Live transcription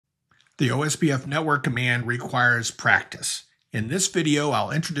The OSPF network command requires practice. In this video, I'll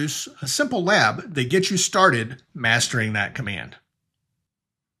introduce a simple lab that gets you started mastering that command.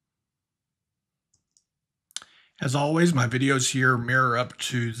 As always, my videos here mirror up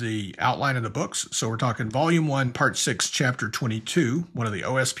to the outline of the books. So we're talking Volume 1, Part 6, Chapter 22, one of the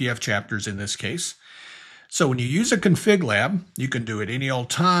OSPF chapters in this case. So when you use a config lab, you can do it any old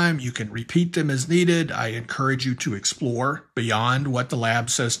time. You can repeat them as needed. I encourage you to explore beyond what the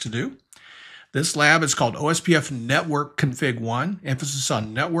lab says to do. This lab is called OSPF Network Config 1, emphasis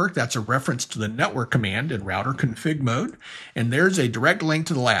on network. That's a reference to the network command in router config mode. And there's a direct link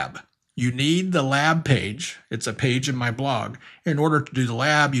to the lab. You need the lab page. It's a page in my blog. In order to do the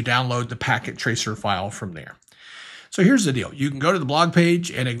lab, you download the packet tracer file from there. So here's the deal. You can go to the blog page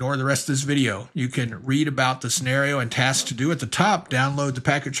and ignore the rest of this video. You can read about the scenario and tasks to do at the top, download the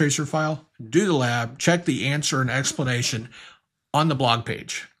packet tracer file, do the lab, check the answer and explanation on the blog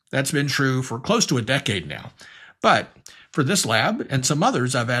page. That's been true for close to a decade now. But for this lab and some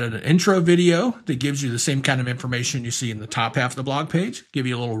others, I've added an intro video that gives you the same kind of information you see in the top half of the blog page, give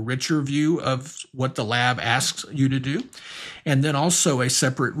you a little richer view of what the lab asks you to do. And then also a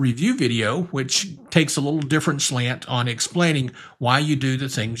separate review video, which takes a little different slant on explaining why you do the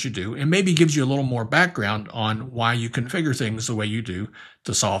things you do and maybe gives you a little more background on why you configure things the way you do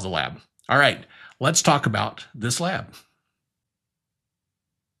to solve the lab. All right, let's talk about this lab.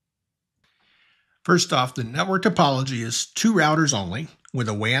 First off, the network topology is two routers only with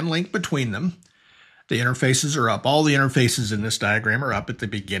a WAN link between them. The interfaces are up. All the interfaces in this diagram are up at the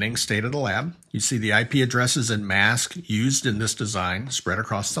beginning state of the lab. You see the IP addresses and mask used in this design spread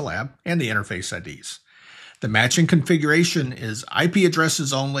across the lab and the interface IDs. The matching configuration is IP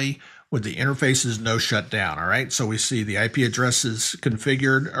addresses only with the interfaces no shutdown. All right, so we see the IP addresses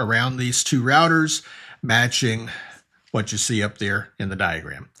configured around these two routers matching what you see up there in the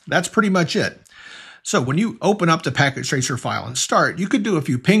diagram. That's pretty much it. So when you open up the packet tracer file and start, you could do a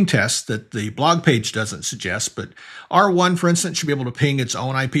few ping tests that the blog page doesn't suggest, but R1, for instance, should be able to ping its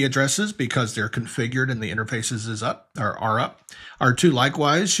own IP addresses because they're configured and the interfaces are up. R2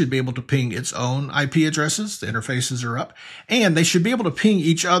 likewise should be able to ping its own IP addresses. The interfaces are up. And they should be able to ping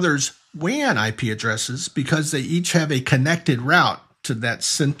each other's WAN IP addresses because they each have a connected route to that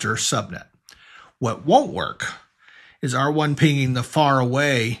center subnet. What won't work is R1 pinging the far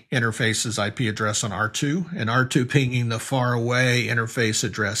away interface's IP address on R2 and R2 pinging the far away interface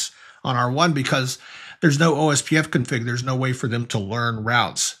address on R1 because there's no OSPF config. There's no way for them to learn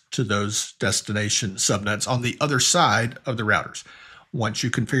routes to those destination subnets on the other side of the routers. Once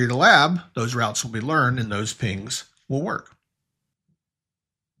you configure the lab, those routes will be learned and those pings will work.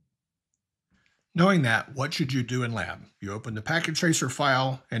 Knowing that, what should you do in lab? You open the packet tracer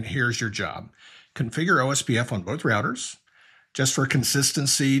file and here's your job. Configure OSPF on both routers. Just for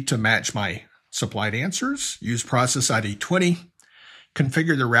consistency to match my supplied answers, use process ID 20.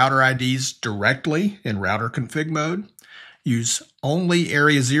 Configure the router IDs directly in router config mode. Use only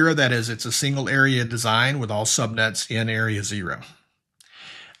area 0, that is, it's a single area design with all subnets in area 0.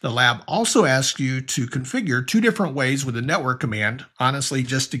 The lab also asks you to configure two different ways with the network command, honestly,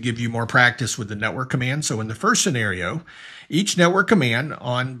 just to give you more practice with the network command. So in the first scenario, each network command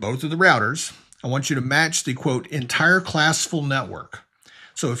on both of the routers, I want you to match the, quote, entire classful network.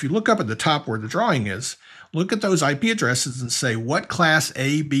 So if you look up at the top where the drawing is, look at those IP addresses and say what class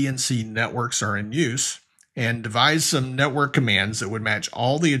A, B, and C networks are in use and devise some network commands that would match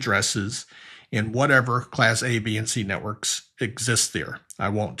all the addresses in whatever class A, B, and C networks exist there. I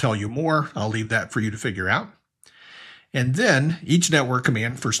won't tell you more. I'll leave that for you to figure out. And then each network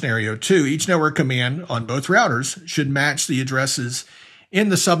command for scenario 2, each network command on both routers should match the addresses in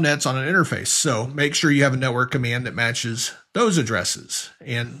the subnets on an interface. So make sure you have a network command that matches those addresses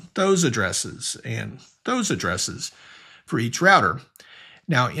and those addresses and those addresses for each router.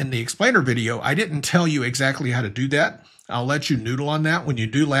 Now, in the explainer video, I didn't tell you exactly how to do that. I'll let you noodle on that when you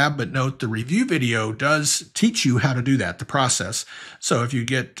do lab, but note the review video does teach you how to do that, the process. So if you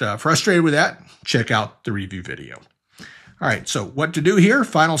get frustrated with that, check out the review video. All right, so what to do here?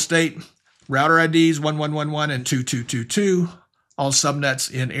 Final state, router IDs 1111 and 2222. All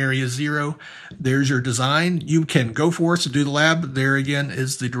subnets in area 0. There's your design. You can go forth to do the lab. There again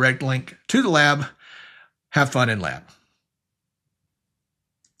is the direct link to the lab. Have fun in lab.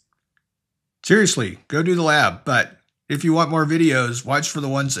 Seriously, go do the lab. But if you want more videos, watch for the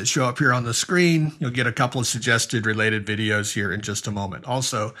ones that show up here on the screen. You'll get a couple of suggested related videos here in just a moment.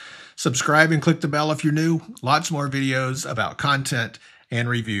 Also, subscribe and click the bell if you're new. Lots more videos about content and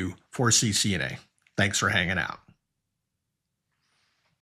review for CCNA. Thanks for hanging out.